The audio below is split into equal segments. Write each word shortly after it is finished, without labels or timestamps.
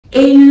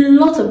A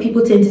lot of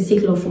people tend to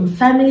seek love from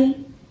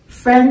family,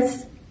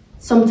 friends,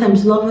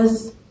 sometimes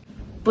lovers.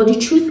 But the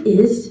truth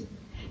is,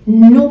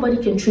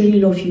 nobody can truly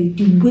love you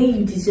the way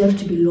you deserve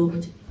to be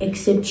loved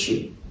except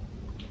you.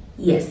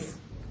 Yes,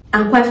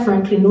 and quite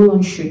frankly, no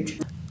one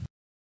should.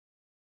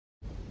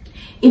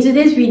 In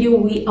today's video,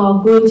 we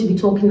are going to be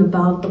talking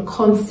about the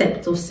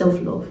concept of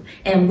self-love,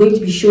 and I'm going to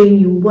be showing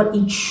you what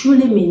it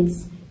truly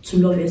means to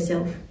love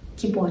yourself.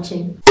 Keep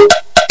watching.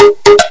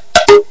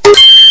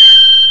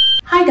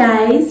 Hi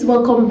guys,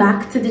 welcome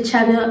back to the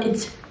channel.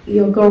 It's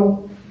your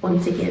girl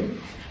once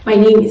again. My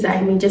name is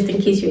Aimee, just in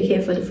case you're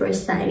here for the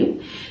first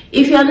time.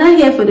 If you're not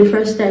here for the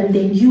first time,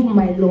 then you,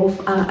 my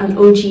love, are an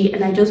OG,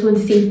 and I just want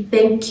to say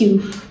thank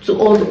you to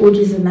all the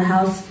OGs in the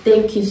house.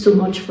 Thank you so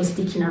much for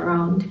sticking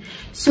around.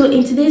 So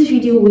in today's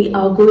video, we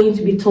are going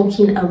to be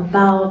talking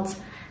about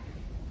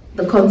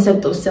the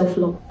concept of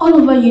self-love. All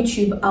over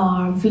YouTube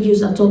are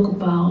videos that talk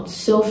about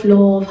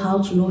self-love, how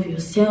to love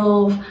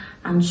yourself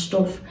and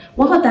stuff.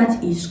 While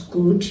that is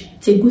good,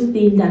 it's a good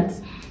thing that,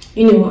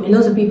 you know, a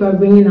lot of people are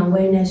bringing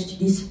awareness to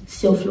this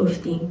self-love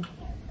thing.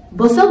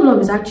 But self-love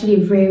is actually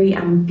a very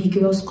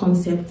ambiguous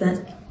concept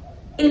that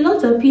a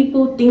lot of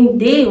people think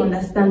they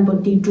understand,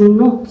 but they do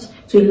not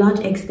to a large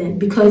extent.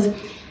 Because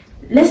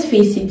let's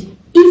face it,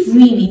 if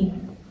really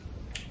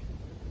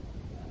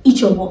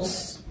each of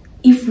us,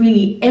 if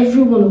really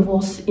every one of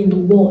us in the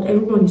world,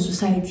 everyone in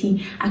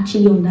society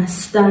actually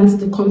understands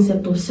the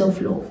concept of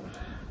self-love,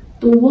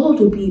 the world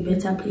will be a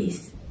better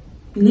place.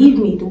 Believe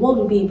me, the world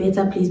will be a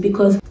better place,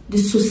 because the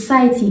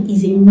society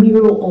is a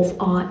mirror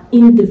of our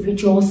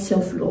individual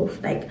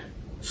self-love. Like,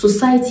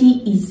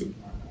 society is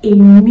a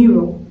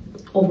mirror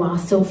of our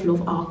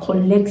self-love, our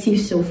collective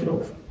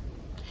self-love.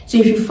 So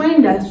if you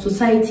find that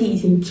society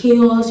is in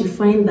chaos, you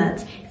find that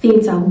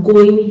things are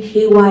going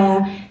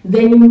haywire,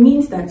 then it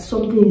means that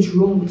something is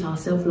wrong with our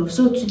self-love.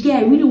 So today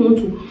I really want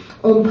to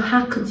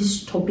unpack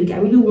this topic. I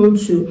really want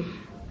to,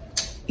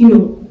 you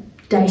know,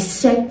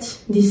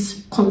 dissect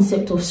this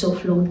concept of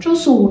self-love,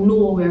 just so we'll know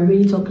what we're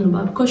really talking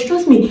about. Because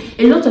trust me,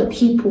 a lot of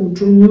people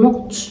do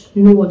not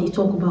know what they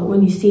talk about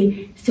when you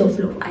say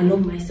self-love. I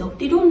love myself.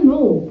 They don't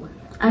know,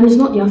 and it's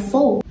not their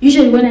fault.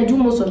 Usually when I do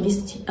most of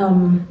these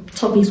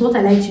topics, what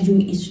I like to do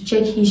is to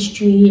check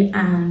history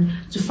and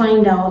to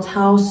find out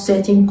how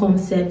certain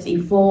concepts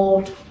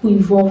evolved, who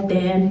evolved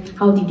them,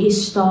 how did they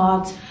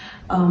start,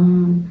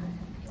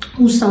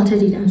 who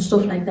started it and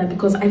stuff like that,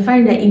 because I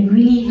find that it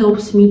really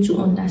helps me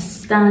to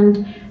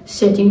understand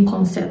certain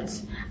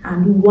concepts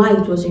and why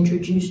it was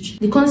introduced.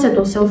 The concept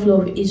of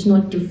self-love is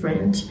not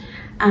different,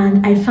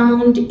 and I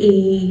found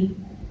a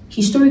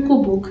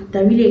historical book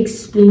that really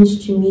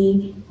explains to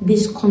me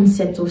this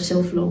concept of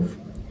self-love,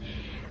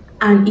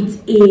 and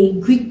it's a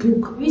Greek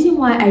book. The reason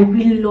why I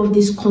really love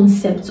this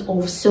concept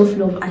of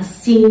self-love as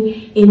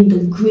seen in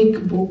the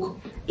Greek book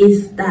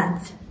is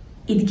that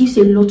it gives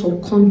a lot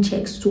of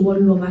context to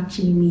what love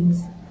actually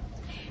means.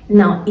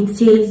 Now, it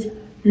says,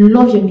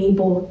 love your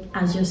neighbor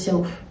as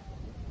yourself,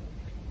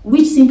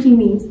 which simply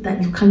means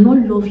that you cannot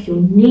love your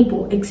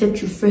neighbor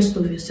except you first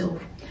love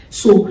yourself.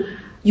 So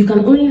you can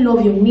only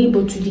love your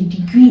neighbor to the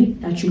degree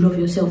that you love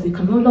yourself. You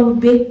cannot love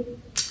babe,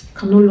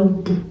 cannot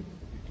love boo.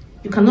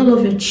 You cannot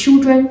love your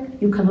children,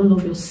 you cannot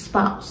love your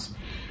spouse.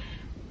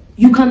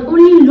 You can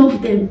only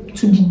love them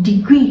to the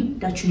degree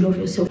that you love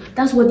yourself.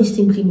 That's what this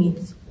simply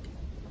means.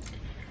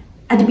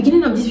 At the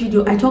beginning of this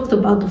video, I talked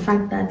about the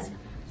fact that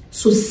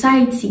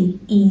society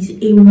is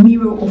a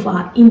mirror of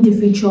our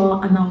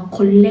individual and our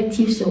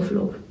collective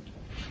self-love.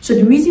 So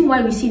the reason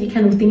why we see the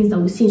kind of things that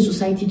we see in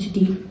society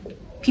today,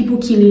 people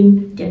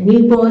killing their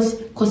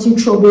neighbors, causing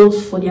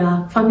troubles for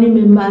their family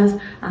members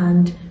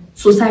and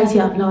society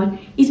at large,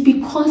 is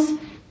because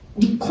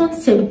the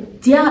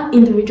concept, their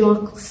individual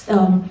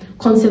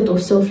concept of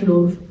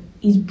self-love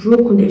is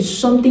broken.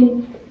 There's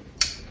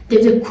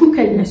a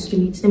crookedness to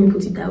it, let me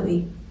put it that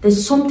way.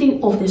 There's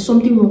something off, there's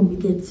something wrong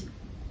with it.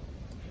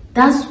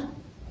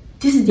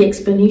 This is the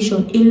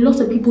explanation. A lot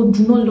of people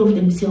do not love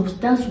themselves.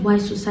 That's why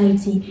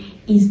society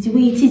is the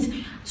way it is.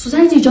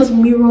 Society is just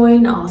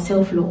mirroring our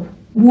self-love.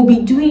 We'll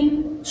be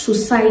doing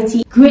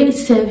society great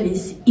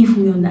service if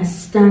we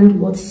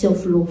understand what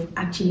self-love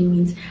actually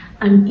means.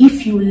 And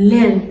if you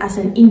learn as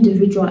an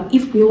individual,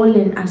 if we all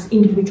learn as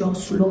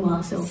individuals to love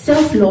ourselves.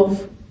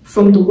 Self-love,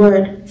 from the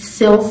word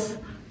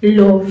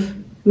self-love,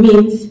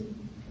 means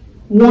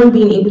one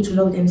being able to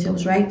love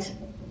themselves, right?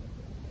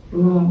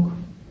 Wrong.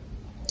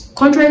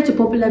 Contrary to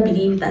popular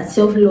belief that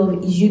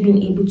self-love is you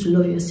being able to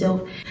love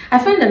yourself, I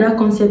find that that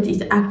concept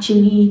is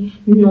actually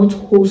not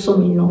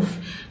wholesome enough.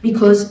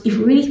 Because if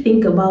you really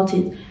think about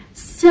it,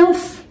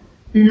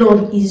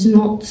 self-love is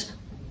not,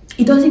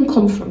 it doesn't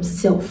come from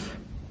self.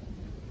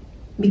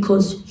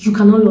 Because you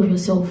cannot love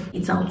yourself.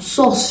 It's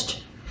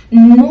outsourced.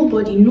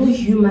 Nobody, no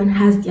human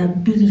has the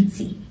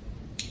ability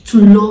to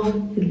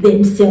love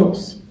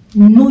themselves.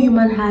 No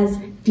human has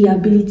the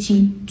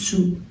ability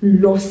to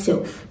love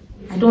self.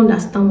 I don't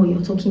understand what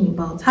you're talking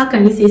about. How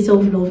can you say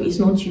self-love is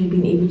not you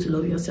being able to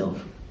love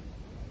yourself?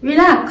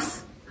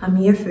 Relax. I'm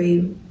here for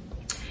you.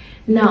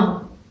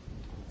 Now,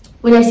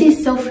 When I say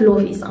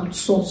self-love is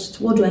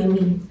outsourced, what do I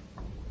mean?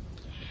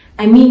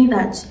 I mean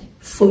that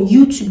for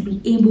you to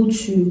be able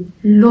to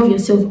love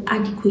yourself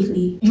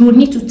adequately, you will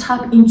need to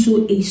tap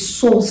into a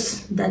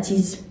source that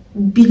is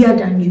bigger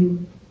than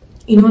you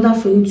in order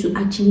for you to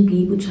actually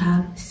be able to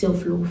have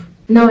self-love.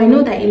 Now, I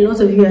know that a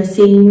lot of you are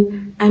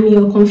saying, Amy,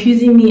 you're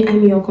confusing me.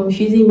 Amy, you're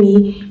confusing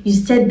me. You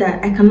said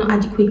that I cannot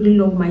adequately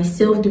love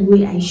myself the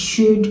way I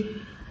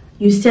should.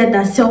 You said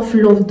that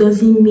self-love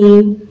doesn't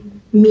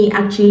mean me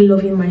actually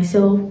loving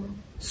myself.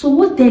 So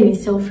what then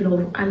is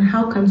self-love, and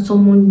how can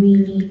someone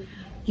really,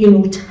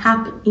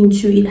 tap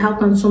into it? How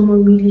can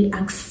someone really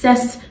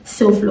access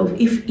self-love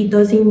if it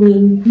doesn't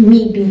mean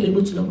me being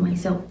able to love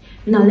myself?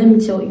 Now, let me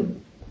tell you,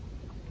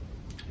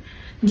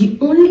 the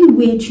only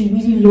way to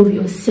really love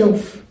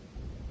yourself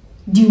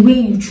the way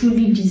you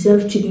truly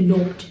deserve to be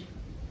loved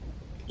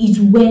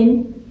is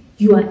when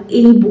you are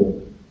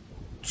able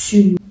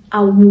to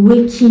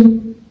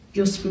awaken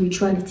your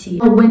spirituality.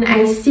 When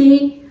I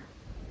say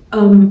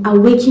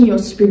awaken your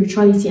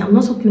spirituality, I'm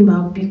not talking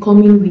about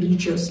becoming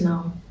religious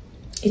now.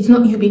 It's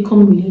not you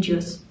become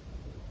religious,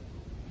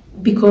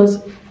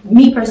 because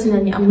me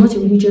personally, I'm not a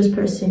religious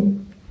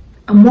person.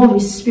 I'm more of a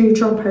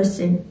spiritual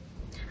person.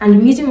 And the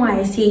reason why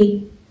I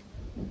say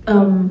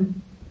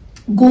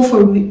go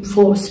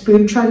for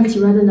spirituality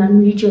rather than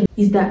religion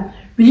is that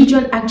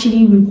religion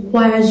actually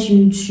requires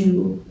you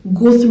to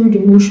go through the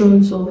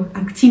motions of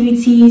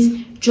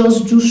activities,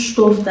 just do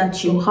stuff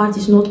that your heart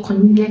is not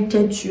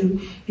connected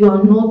to. Your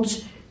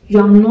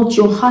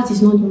heart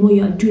is not the one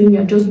you are doing.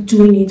 You are just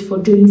doing it for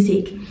doing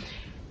sake.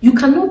 You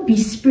cannot be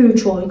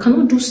spiritual. You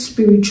cannot do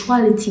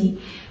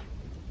spirituality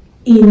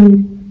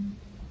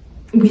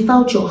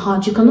without your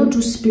heart. You cannot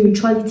do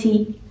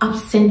spirituality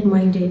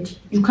absent-minded.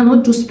 You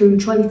cannot do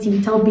spirituality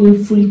without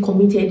being fully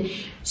committed.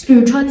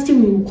 Spirituality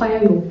will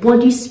require your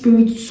body,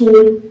 spirit,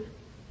 soul,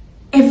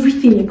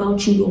 everything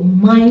about you, your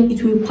mind.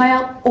 It will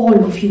require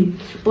all of you.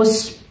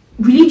 But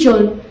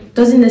religion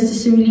doesn't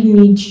necessarily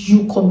need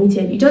you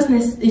committed. It just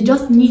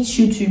needs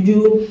you to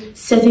do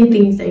certain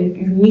things that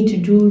you need to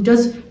do.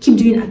 Just keep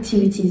doing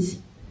activities,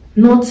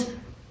 not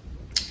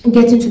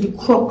getting to the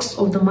crux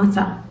of the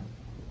matter.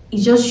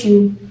 It's just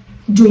you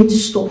doing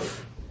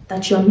stuff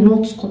that you are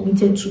not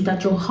committed to,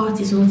 that your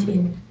heart is not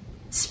in.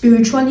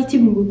 Spirituality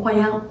will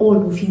require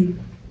all of you.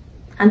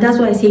 And that's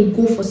why I say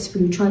go for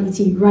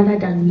spirituality rather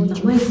than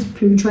religion. Why is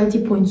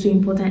spirituality point so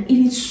important? It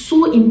is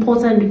so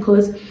important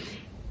because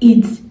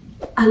it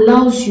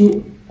allows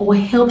you or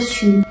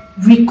helps you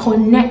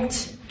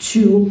reconnect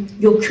to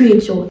your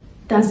creator.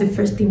 That's the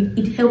first thing.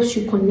 It helps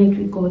you connect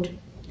with God.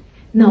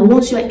 Now,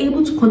 once you are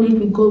able to connect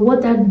with God,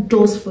 what that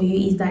does for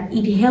you is that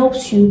it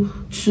helps you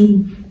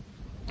to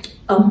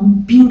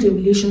build a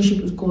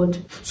relationship with God.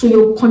 So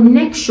your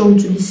connection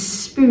to the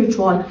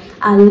spiritual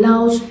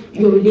allows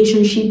your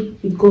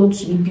relationship with God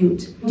to be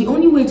built. The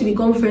only way to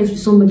become friends with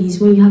somebody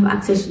is when you have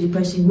access to the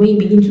person, when you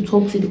begin to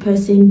talk to the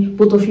person,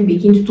 both of you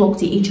begin to talk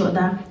to each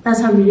other. That's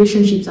how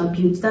relationships are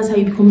built. That's how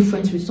you become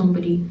friends with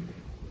somebody.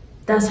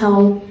 That's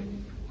how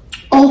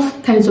all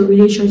kinds of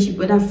relationship,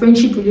 whether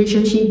friendship,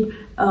 relationship,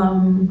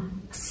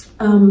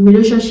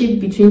 relationship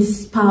between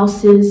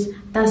spouses,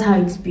 that's how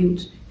it's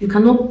built. You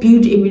cannot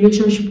build a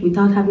relationship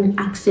without having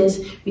access,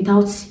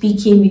 without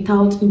speaking,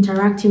 without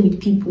interacting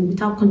with people,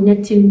 without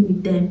connecting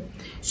with them.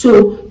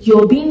 So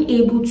you're being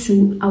able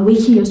to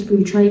awaken your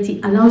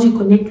spirituality allows you to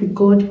connect with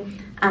God,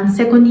 and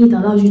secondly, it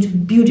allows you to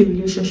build a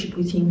relationship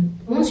with Him.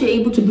 Once you're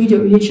able to build a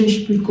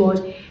relationship with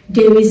God,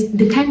 there is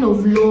the kind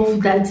of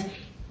love that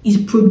is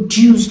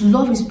produced.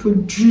 Love is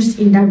produced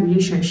in that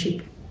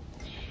relationship.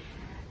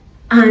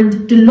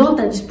 And the love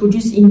that is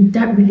produced in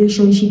that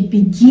relationship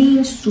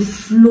begins to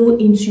flow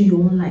into your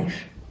own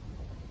life.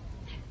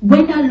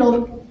 When that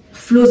love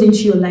flows into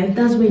your life,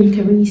 that's when you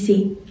can really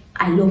say,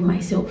 I love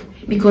myself.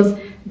 Because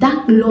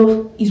that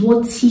love is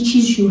what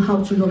teaches you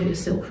how to love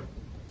yourself.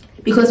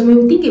 Because when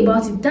you think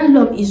about it, that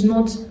love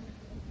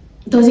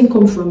doesn't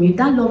come from you.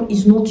 That love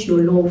is not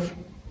your love.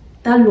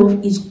 That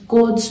love is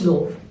God's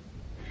love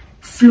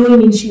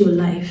flowing into your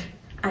life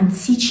and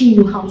teaching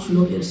you how to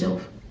love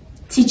yourself.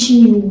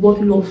 Teaching you what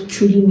love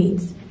truly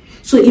means.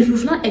 So if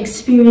you've not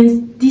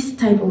experienced this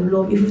type of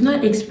love, if you've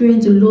not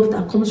experienced the love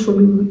that comes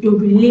from your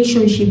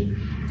relationship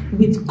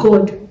with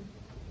God,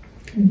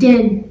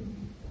 then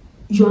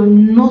you are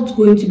not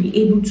going to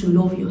be able to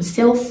love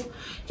yourself.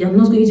 You are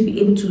not going to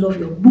be able to love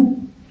your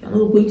boo. You are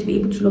not going to be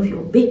able to love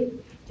your babe.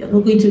 You are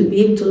not going to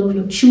be able to love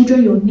your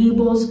children, your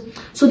neighbors.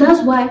 So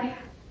that's why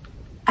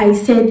I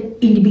said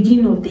in the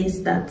beginning of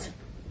this that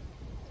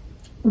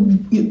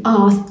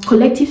our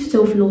collective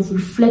self-love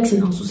reflects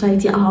in our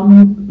society.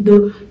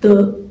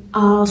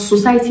 Our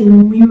society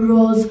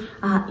mirrors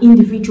our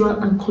individual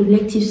and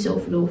collective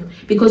self-love,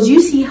 because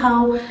you see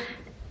how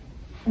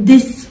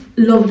this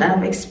love that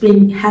I've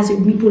explained has a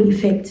ripple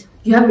effect.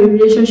 You have a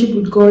relationship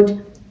with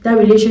God. That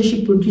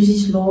relationship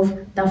produces love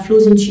that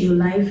flows into your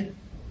life.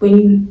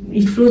 When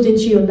it flows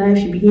into your life,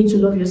 you begin to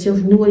love yourself.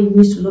 You know what it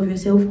means to love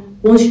yourself.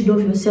 Once you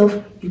love yourself,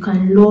 you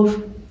can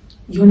love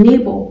your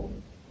neighbor,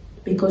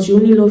 because you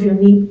only love your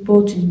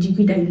neighbor to the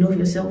degree that you love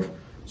yourself.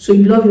 So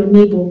you love your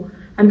neighbor.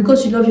 And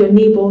because you love your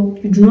neighbor,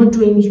 you do not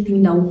do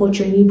anything that will hurt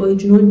your neighbor. You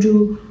do not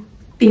do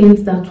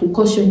things that will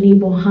cause your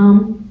neighbor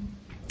harm,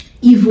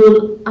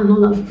 evil, and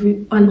all of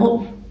you, and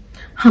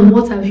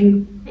what have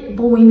you.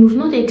 But when you've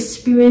not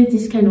experienced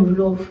this kind of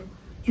love,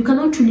 you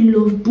cannot truly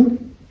love Boo.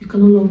 You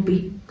cannot love B.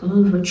 You cannot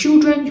love your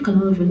children. You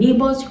cannot love your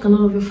neighbors. You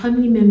cannot love your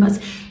family members.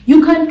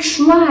 You can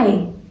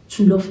try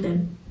to love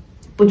them,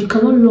 but you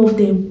cannot love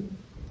them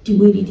the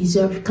way they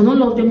deserve. You cannot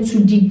love them to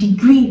the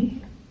degree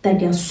that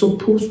they are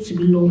supposed to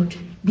be loved,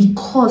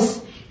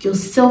 because your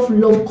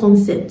self-love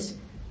concept,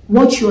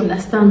 what you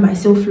understand by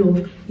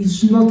self-love,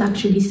 is not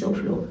actually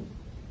self-love.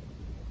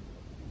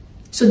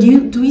 So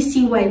do we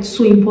see why it's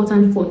so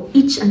important for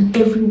each and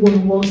every one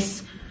of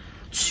us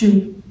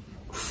to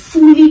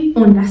fully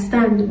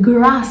understand,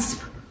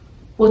 grasp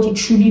what it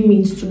truly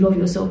means to love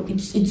yourself?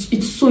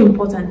 It's so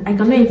important. I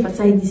cannot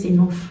emphasize this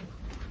enough.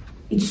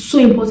 It's so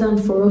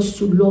important for us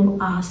to love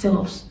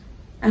ourselves.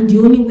 And the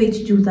only way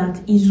to do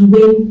that is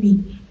when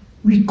we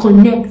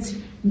reconnect,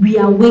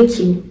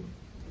 reawaken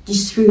the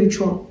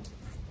spiritual,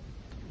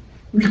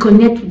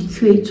 reconnect with the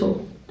Creator,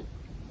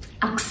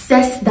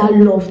 access that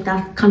love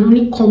that can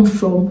only come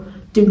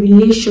from the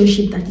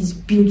relationship that is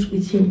built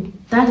with Him.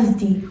 That is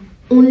the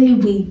only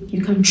way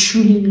you can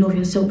truly love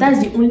yourself.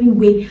 That's the only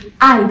way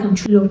I can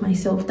truly love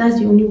myself. That's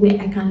the only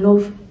way I can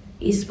love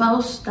a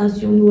spouse.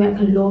 That's the only way I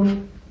can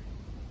love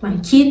my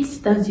kids.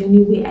 That's the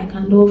only way I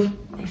can love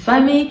my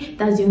family.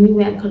 That's the only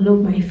way I can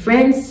love my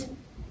friends.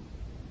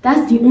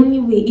 That's the only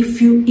way.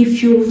 If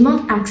you've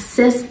not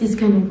accessed this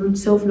kind of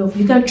self-love,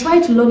 you can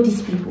try to love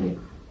these people,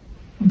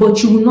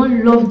 but you will not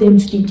love them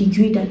to the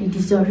degree that they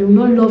deserve. You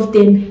will not love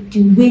them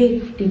the way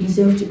they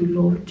deserve to be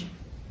loved.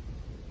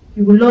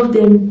 You will love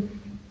them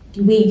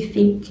the way you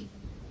think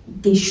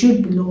they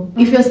should be loved.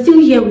 If you're still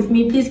here with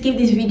me, please give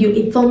this video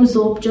a thumbs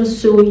up, just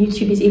so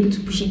YouTube is able to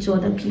push it to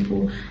other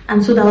people,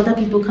 and so that other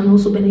people can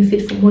also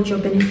benefit from what you're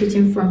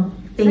benefiting from.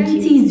 Thank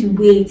you. Society is the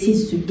way it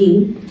is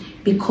today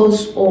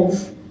because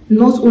of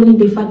not only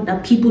the fact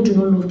that people do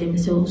not love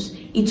themselves,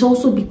 it's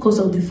also because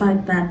of the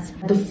fact that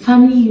the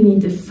family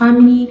unit, the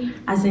family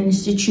as an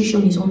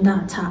institution, is under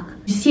attack.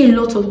 You see a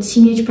lot of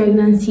teenage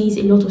pregnancies,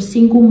 a lot of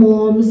single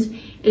moms,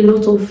 a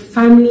lot of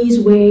families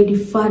where the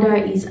father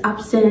is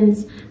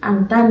absent,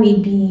 and that may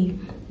be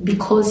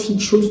because he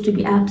chose to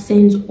be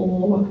absent,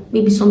 or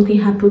maybe something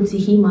happened to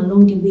him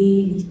along the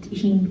way,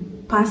 he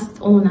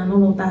passed on and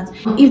all of that.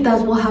 If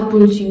that's what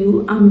happened to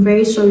you, I'm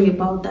very sorry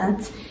about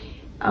that.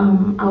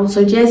 I would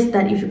suggest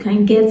that if you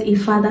can get a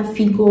father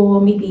figure,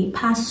 maybe a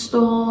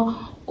pastor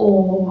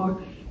or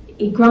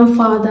a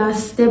grandfather,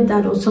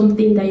 stepdad, or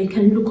something that you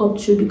can look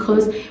up to,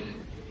 because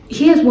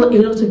here's what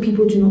a lot of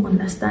people do not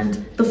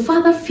understand. The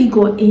father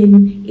figure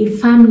in a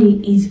family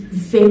is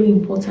very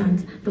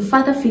important. The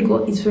father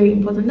figure is very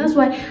important. That's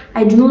why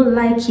I do not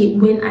like it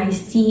when I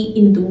see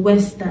in the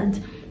West that,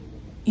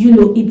 you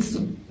know, it's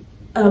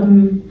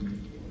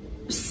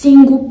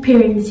single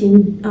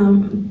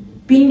parenting,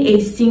 being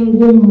a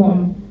single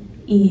mom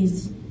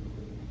is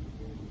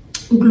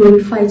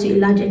glorified to a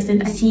large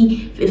extent. I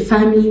see a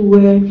family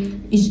where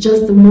it's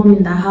just the mom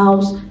in the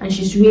house and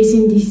she's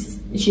raising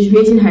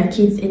her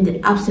kids in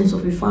the absence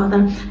of a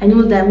father. I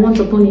know that once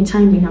upon a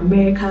time in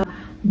America,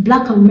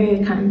 Black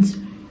Americans,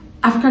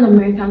 African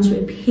Americans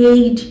were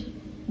paid,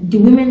 the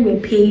women were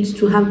paid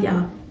to have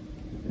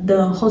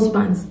the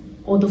husbands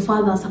or the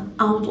fathers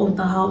out of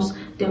the house.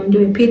 They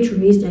were paid to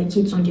raise their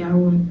kids on their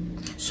own.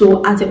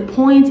 So at a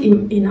point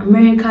in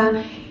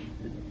America,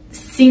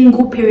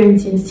 single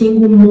parenting,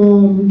 single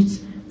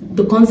moms,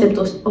 the concept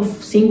of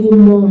single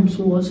moms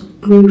was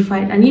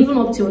glorified. And even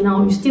up till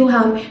now, you still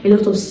have a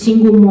lot of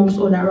single moms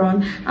all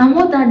around. And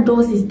what that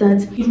does is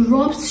that it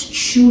robs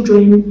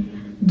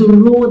children the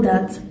role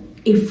that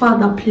a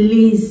father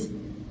plays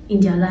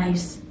in their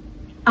lives.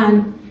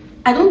 And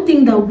I don't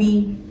think that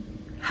we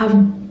have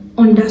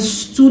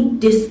understood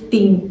this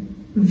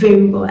thing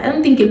very well. I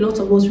don't think a lot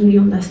of us really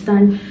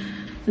understand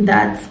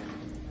that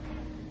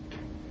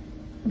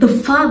the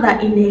father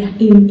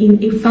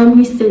in a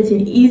family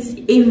setting is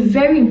a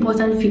very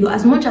important figure.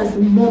 As much as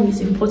the mom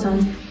is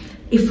important,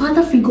 a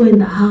father figure in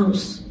the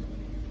house,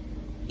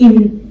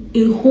 in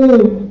a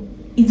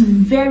home, is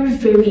very,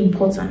 very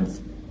important.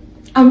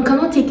 And we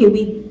cannot take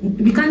away,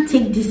 we can't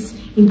take this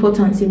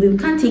importance away, we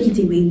can't take it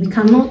away, we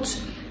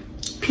cannot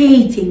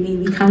pay it away,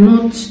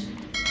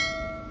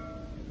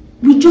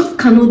 we just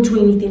cannot do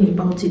anything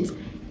about it.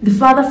 The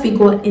father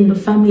figure in the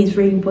family is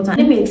very important.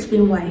 Let me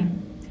explain why.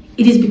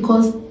 It is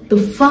because the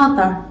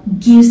father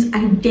gives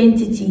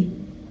identity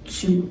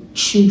to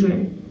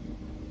children.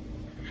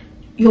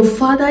 Your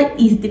father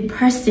is the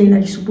person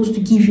that is supposed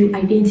to give you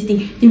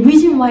identity. The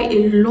reason why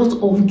a lot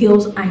of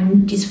girls are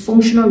in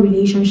dysfunctional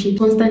relationships,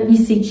 constantly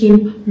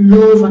seeking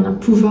love and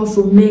approval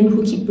from men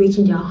who keep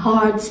breaking their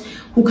hearts,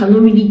 who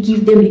cannot really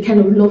give them the kind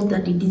of love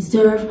that they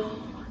deserve.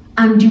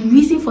 And the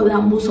reason for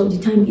that most of the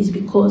time is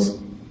because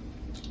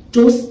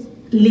those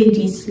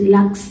ladies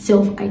lack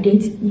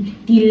self-identity.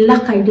 They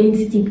lack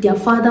identity. Their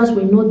fathers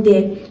were not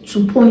there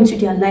to pour into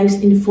their lives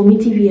in the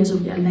formative years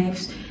of their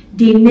lives.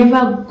 They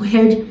never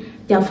heard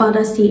their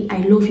father say I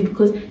love you,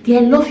 because the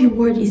I love you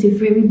word is a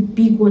very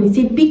big one. It's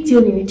a big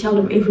deal in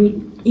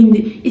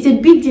it's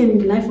a big deal in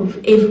the life of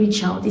every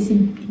child. It's a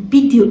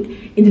big deal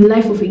in the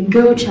life of a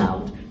girl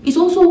child. It's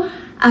also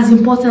as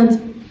important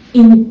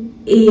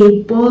in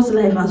a boy's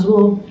life as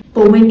well.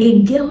 But when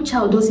a girl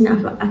child doesn't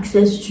have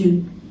access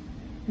to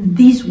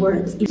these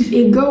words, if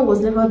a girl was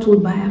never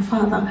told by her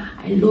father,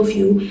 I love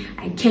you,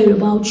 I care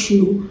about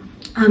you,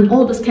 and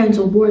all those kinds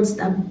of words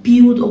that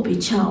build up a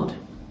child,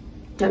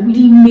 that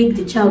really make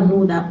the child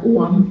know that,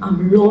 oh,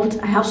 I'm loved,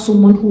 I have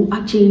someone who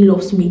actually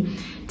loves me,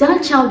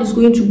 that child is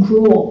going to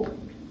grow up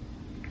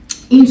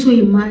into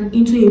a man,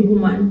 into a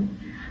woman,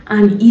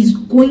 and is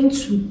going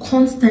to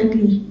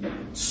constantly,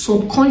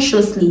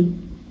 subconsciously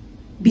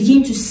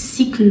begin to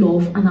seek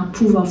love and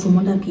approval from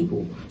other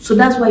people. So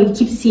that's why you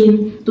keep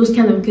seeing those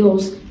kind of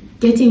girls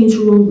getting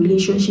into wrong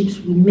relationships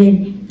with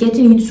men,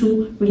 getting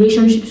into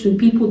relationships with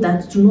people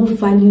that do not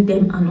value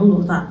them and all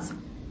of that.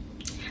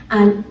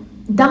 And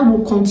that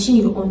will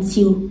continue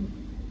until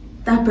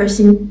that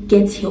person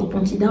gets help,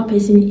 until that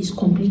person is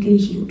completely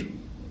healed.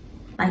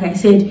 Like I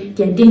said,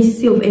 the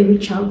identity of every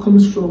child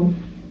comes from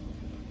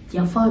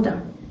their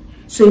father.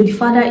 So if the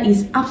father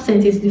is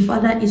absent, if the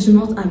father is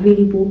not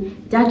available,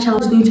 that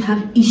child is going to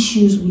have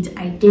issues with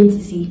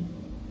identity.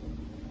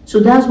 So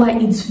that's why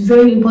it's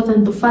very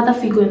important. The father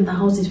figure in the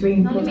house is very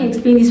important. Now let me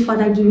explain this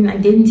father giving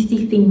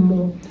identity thing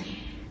more.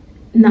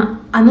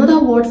 Now, another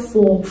word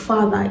for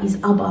father is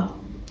Abba.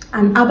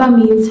 And Abba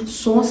means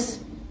source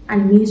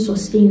and means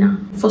sustainer.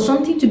 For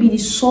something to be the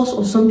source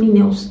of something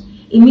else,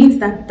 it means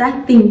that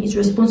that thing is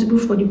responsible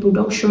for the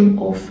production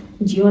of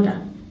the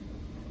other.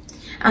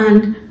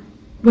 And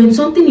when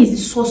something is the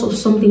source of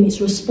something,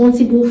 it's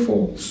responsible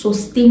for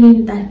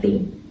sustaining that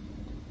thing.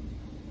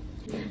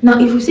 Now,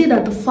 if we say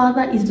that the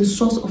father is the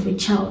source of a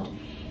child,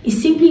 it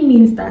simply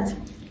means that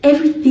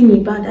everything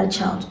about that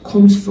child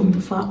comes from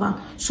the father.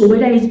 So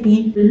whether it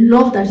be the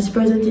love that is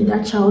present in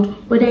that child,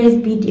 whether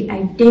it be the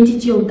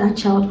identity of that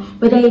child,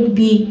 whether it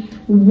be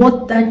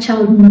what that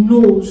child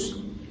knows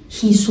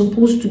he's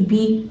supposed to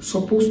be,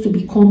 supposed to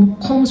become,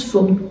 comes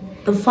from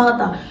the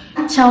father.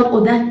 That child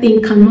or that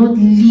thing cannot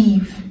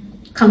live,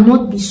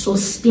 cannot be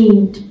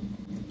sustained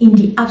in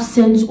the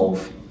absence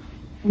of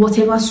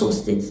whatever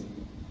source it is.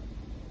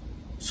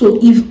 So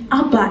if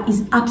Abba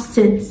is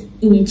absent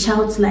in a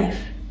child's life,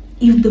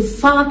 if the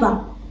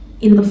father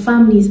in the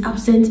family is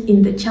absent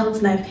in the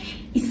child's life,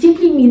 it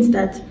simply means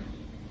that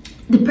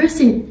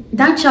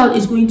that child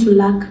is going to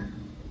lack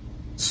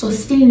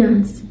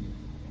sustenance.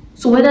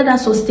 So whether that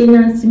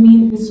sustenance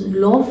means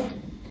love,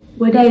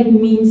 whether it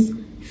means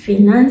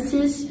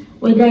finances,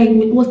 whether it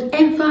means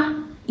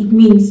whatever it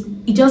means,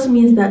 it just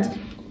means that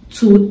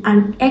to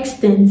an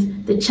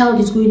extent the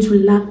child is going to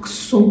lack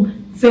some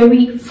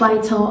very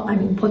vital and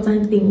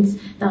important things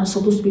that are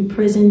supposed to be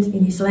present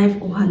in his life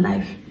or her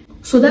life.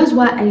 So that's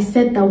why I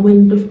said that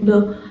when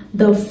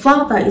the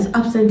father is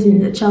absent in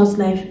the child's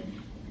life,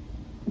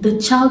 the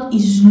child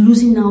is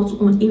losing out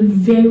on a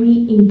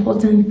very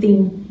important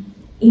thing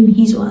in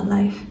his or her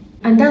life.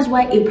 And that's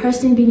why a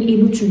person being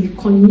able to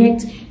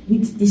reconnect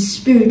with the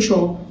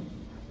spiritual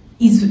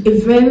is a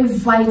very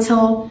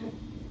vital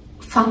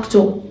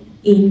factor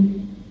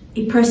in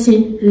a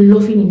person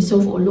loving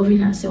himself or loving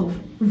herself.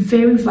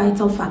 Very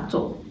vital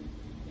factor.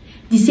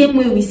 The same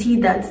way we see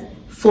that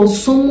for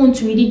someone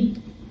to really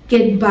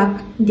get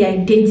back their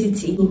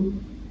identity,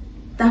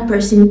 that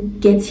person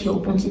gets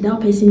help until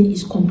that person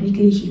is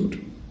completely healed.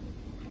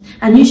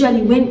 And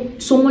usually when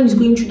someone is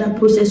going through that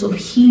process of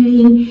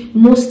healing,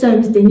 most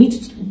times they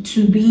need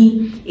to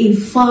be a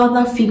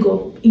father figure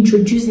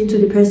introduced into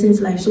the person's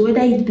life. So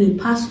whether it be a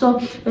pastor,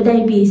 whether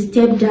it be a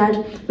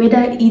stepdad,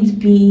 whether it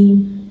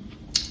be,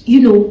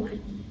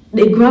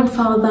 the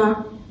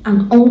grandfather,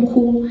 an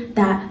uncle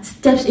that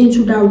steps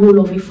into that role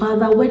of a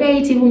father, whether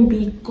it even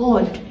be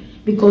God,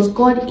 because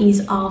God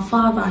is our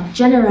father.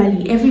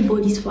 Generally,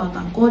 everybody's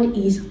father. God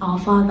is our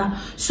father.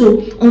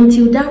 So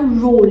until that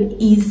role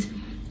is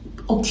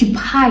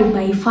occupied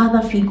by a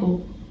father figure,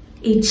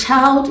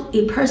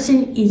 a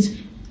person is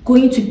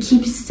going to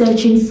keep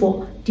searching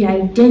for their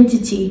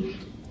identity,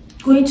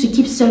 going to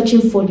keep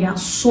searching for their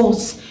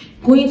source,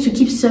 going to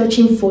keep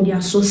searching for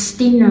their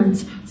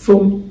sustenance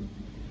from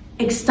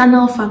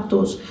external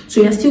factors.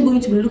 So you're still going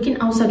to be looking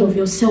outside of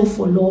yourself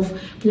for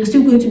love. You're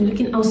still going to be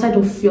looking outside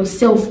of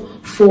yourself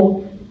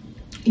for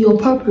your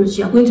purpose.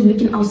 You're going to be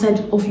looking outside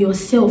of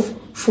yourself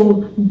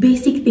for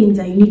basic things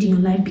that you need in your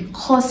life,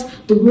 because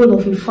the role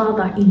of a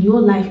father in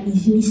your life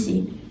is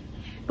missing.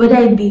 Whether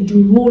it be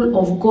the role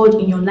of God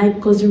in your life,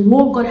 because the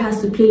role God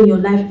has to play in your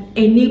life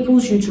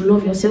enables you to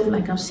love yourself,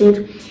 like I've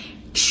said,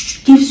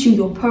 gives you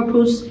your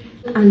purpose.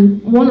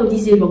 And one of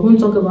these days we're going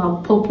to talk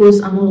about purpose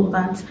and all of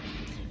that.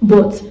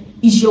 But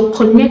is your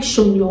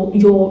connection,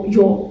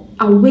 your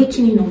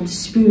awakening of the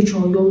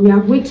spiritual, your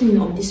reawakening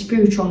of the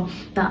spiritual,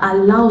 that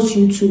allows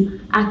you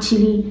to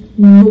actually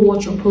know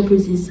what your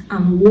purpose is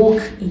and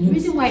walk in it. The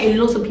reason why a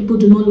lot of people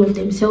do not love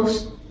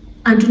themselves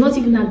and do not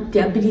even have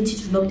the ability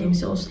to love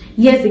themselves.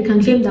 Yes, they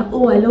can claim that,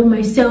 oh, I love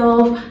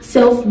myself,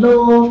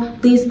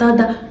 self-love, this,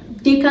 that.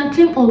 They can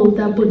claim all of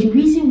that, but the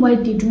reason why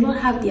they do not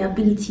have the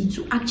ability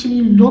to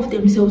actually love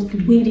themselves the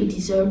way they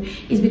deserve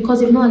is because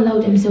they've not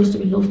allowed themselves to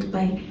be loved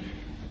by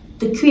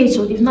the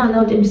Creator. They've not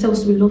allowed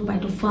themselves to be loved by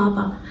the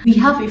Father. We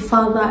have a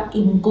Father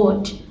in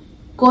God.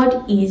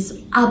 God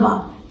is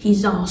Abba.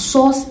 He's our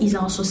source, He's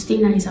our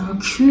sustainer, He's our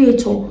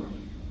Creator.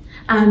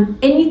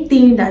 And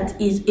anything that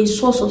is a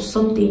source of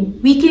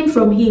something, we came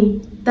from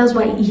Him. That's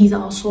why He's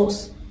our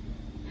source.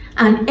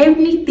 And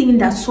everything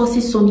that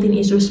sources something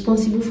is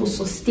responsible for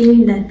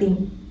sustaining that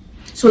thing.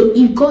 So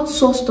if God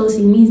sourced us,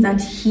 it means that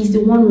He's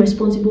the one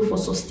responsible for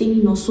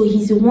sustaining us. So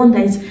He's the one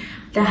that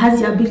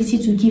has the ability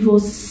to give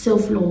us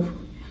self-love.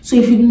 So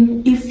if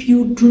you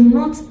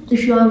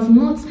have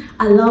not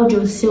allowed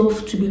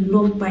yourself to be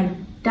loved by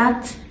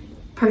that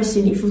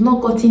person, if you've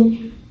not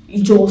gotten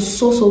your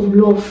source of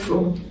love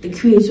from the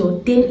Creator,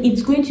 then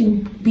it's going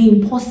to be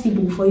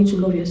impossible for you to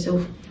love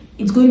yourself.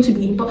 It's going to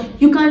be impossible.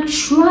 You can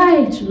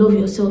try to love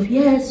yourself.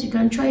 Yes, you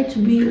can try to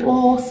be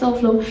all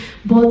self-love,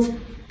 but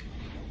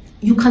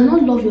you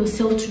cannot love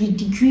yourself to the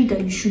degree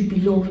that you should be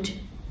loved,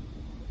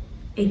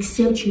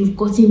 except you've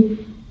gotten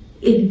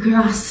a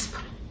grasp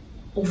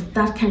of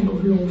that kind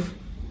of love.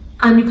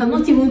 And you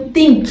cannot even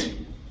think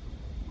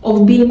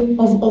of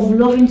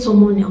loving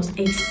someone else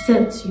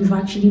except you've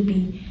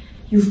actually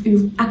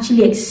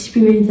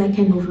experienced that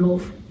kind of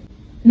love.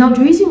 Now,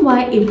 the reason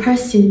why a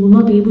person will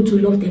not be able to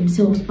love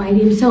themselves by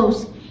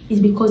themselves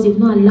is because they've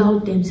not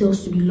allowed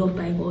themselves to be loved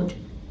by God.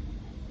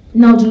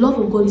 Now, the love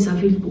of God is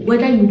available,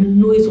 whether you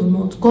know it or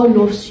not. God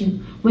loves you,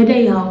 whether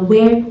you are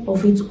aware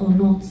of it or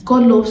not.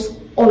 God loves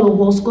all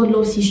of us. God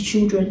loves His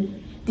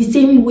children. The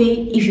same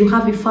way, if you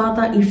have a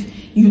father,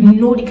 if you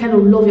know the kind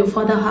of love your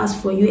father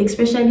has for you,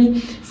 especially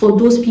for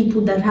those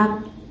people that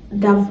have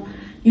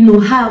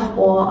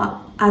or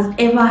has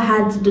ever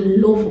had the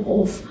love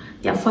of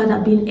their father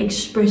being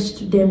expressed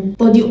to them.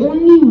 But the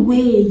only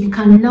way you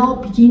can now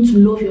begin to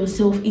love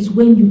yourself is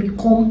when you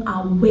become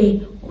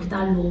aware of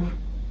that love.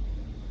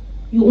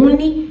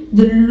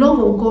 The love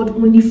of God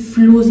only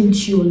flows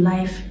into your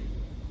life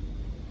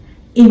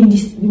in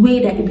this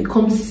way that it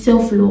becomes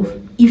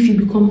self-love if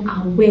you become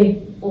aware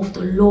of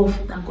the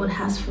love that God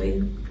has for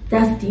you.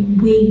 That's the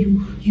way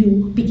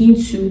you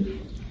begin to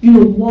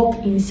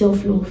walk in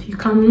self-love. You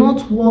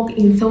cannot walk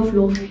in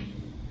self-love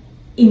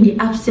in the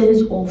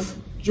absence of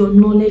your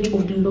knowledge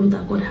of the love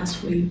that God has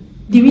for you.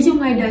 The reason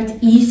why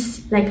that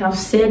is, like I've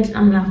said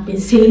and I've been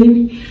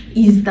saying,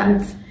 is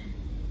that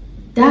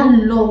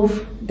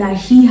love that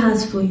He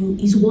has for you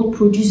is what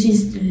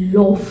produces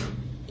love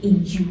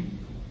in you.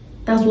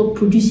 That's what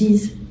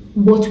produces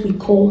what we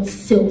call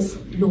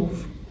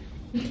self-love.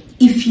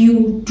 If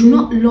you do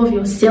not love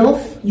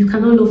yourself, you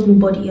cannot love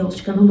nobody else.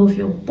 You cannot love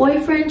your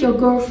boyfriend, your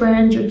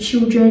girlfriend, your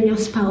children, your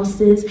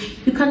spouses.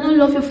 You cannot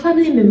love your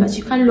family members.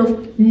 You can't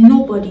love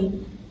nobody.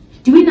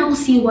 Do we now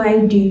see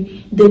why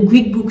the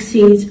Greek book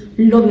says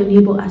love your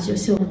neighbor as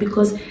yourself?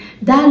 Because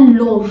that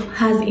love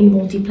has a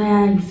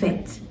multiplier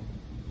effect.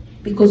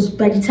 Because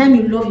by the time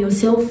you love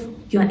yourself,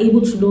 you are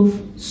able to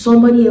love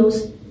somebody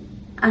else,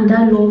 and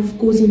that love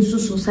goes into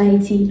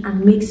society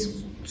and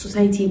makes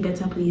society a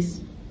better place.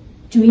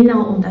 Do we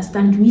now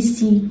understand? Do we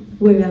see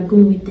where we are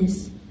going with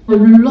this?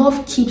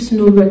 Love keeps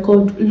no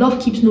record. Love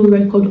keeps no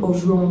record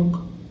of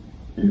wrong.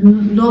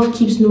 Love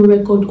keeps no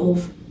record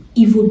of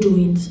evil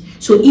doings.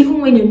 So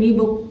even when your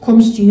neighbor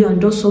comes to you and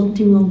does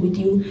something wrong with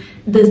you,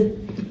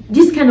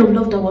 this kind of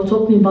love that we're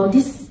talking about,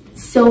 this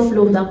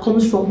self-love that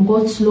comes from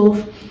God's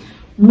love,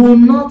 will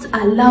not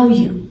allow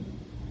you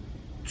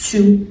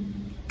to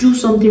do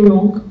something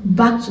wrong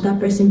back to that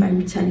person by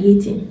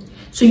retaliating.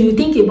 So you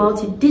think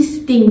about it, this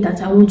thing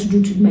that I want to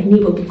do to my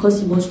neighbor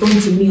because it was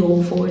done to me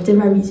or for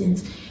whatever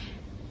reasons,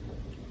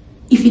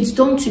 if it's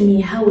done to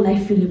me, how will I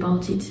feel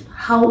about it?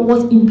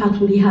 What impact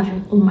will it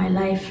have on my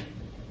life?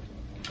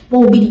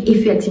 What will be the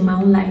effect in my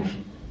own life?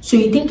 So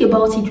you think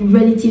about it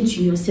relative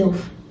to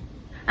yourself.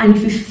 And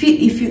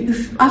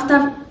if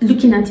after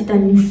looking at it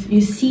and if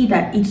you see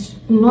that it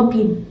will not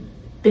be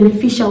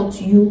beneficial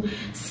to you,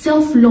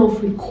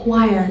 self-love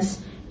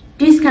requires,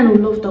 this kind of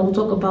love that we'll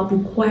talk about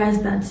requires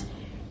that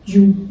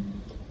you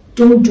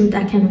don't do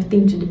that kind of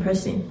thing to the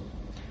person.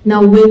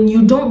 Now, when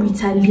you don't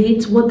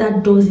retaliate, what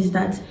that does is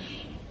that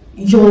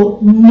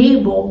your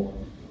neighbor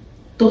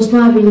does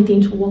not have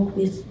anything to work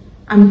with.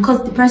 And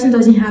because the person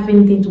doesn't have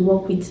anything to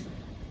work with,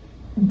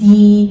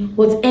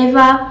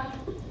 whatever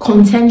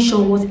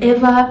contention,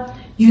 whatever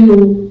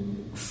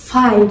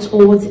fight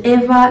or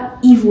whatever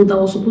evil that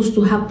was supposed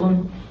to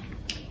happen,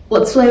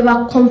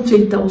 whatsoever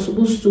conflict that was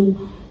supposed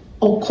to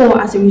occur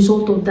as a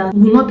result of that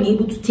will not be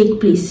able to take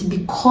place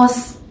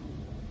because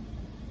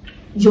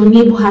your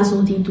neighbor has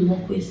nothing to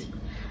work with.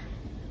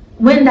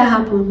 When that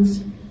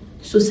happens,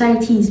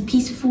 society is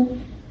peaceful,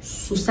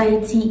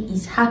 society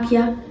is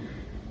happier,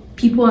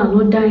 people are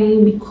not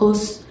dying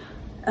because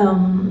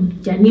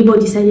their neighbor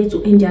decided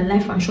to end their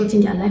life and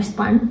shorten their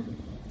lifespan.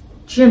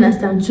 Do you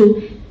understand?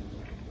 So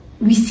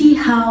we see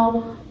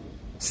how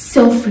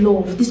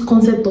self-love, this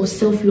concept of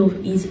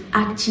self-love, is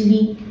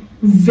actually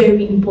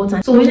very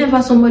important. So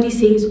whenever somebody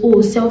says,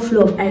 oh,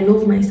 self-love, I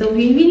love myself,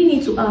 you really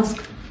need to ask,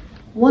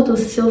 what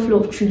does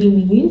self-love truly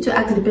mean? You need to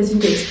ask the person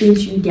to explain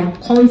to you their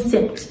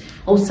concept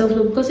of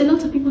self-love, because a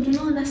lot of people do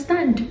not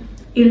understand.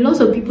 A lot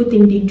of people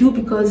think they do,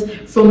 because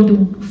from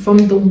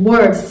the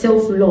word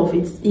self-love,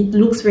 it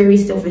looks very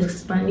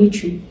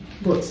self-explanatory,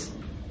 but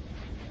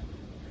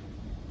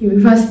in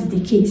reverse is the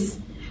case.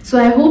 So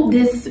I hope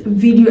this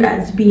video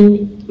has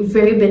been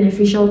very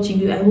beneficial to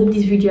you. I hope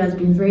this video has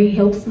been very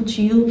helpful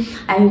to you.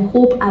 I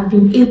hope I've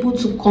been able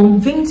to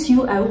convince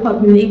you. I hope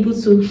I've been able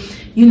to,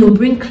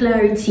 bring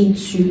clarity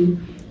to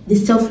the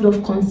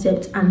self-love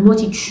concept and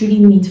what it truly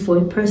means for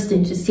a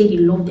person to say they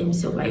love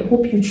themselves. I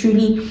hope you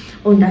truly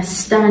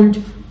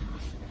understand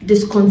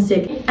this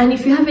concept. And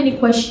if you have any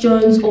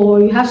questions,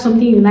 or you have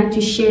something you'd like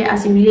to share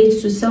as it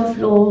relates to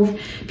self-love,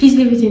 please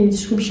leave it in the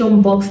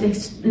description box.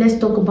 Let's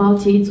talk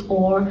about it.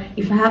 Or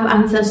if I have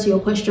answers to your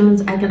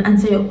questions, I can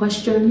answer your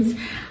questions.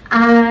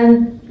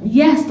 And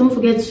yes, don't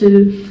forget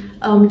to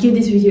give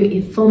this video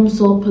a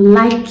thumbs up,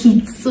 like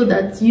it, so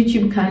that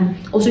YouTube can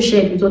also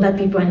share it with other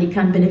people and they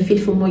can benefit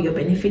from what you're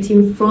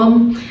benefiting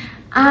from.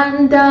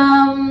 And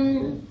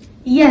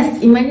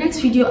yes, in my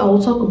next video I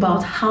will talk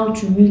about how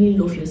to really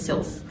love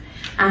yourself,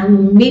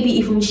 and maybe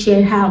even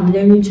share how I'm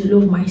learning to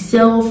love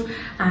myself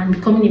and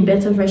becoming a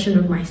better version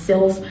of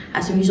myself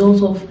as a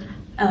result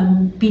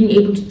of being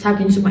able to tap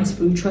into my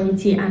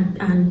spirituality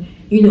and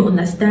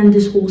understand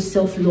this whole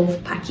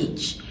self-love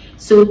package.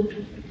 So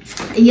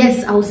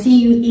yes, I'll see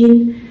you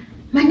in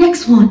my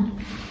next one.